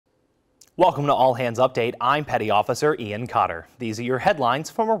Welcome to All Hands Update. I'm Petty Officer Ian Cotter. These are your headlines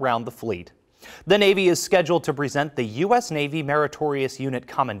from around the fleet. The Navy is scheduled to present the U.S. Navy Meritorious Unit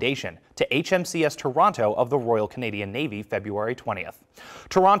Commendation to HMCS Toronto of the Royal Canadian Navy February 20th.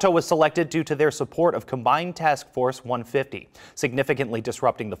 Toronto was selected due to their support of Combined Task Force 150, significantly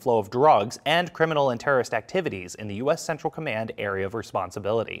disrupting the flow of drugs and criminal and terrorist activities in the U.S. Central Command area of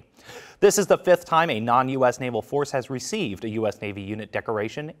responsibility. This is the fifth time a non-U.S. naval force has received a U.S. Navy unit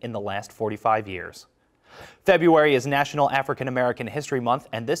decoration in the last 45 years. February is National African American History Month,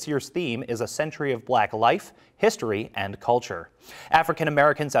 and this year's theme is a century of Black life, history, and culture. African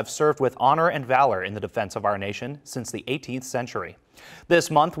Americans have served with honor and valor in the defense of our nation since the 18th century. This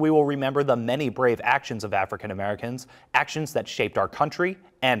month, we will remember the many brave actions of African Americans, actions that shaped our country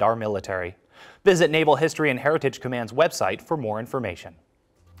and our military. Visit Naval History and Heritage Command's website for more information.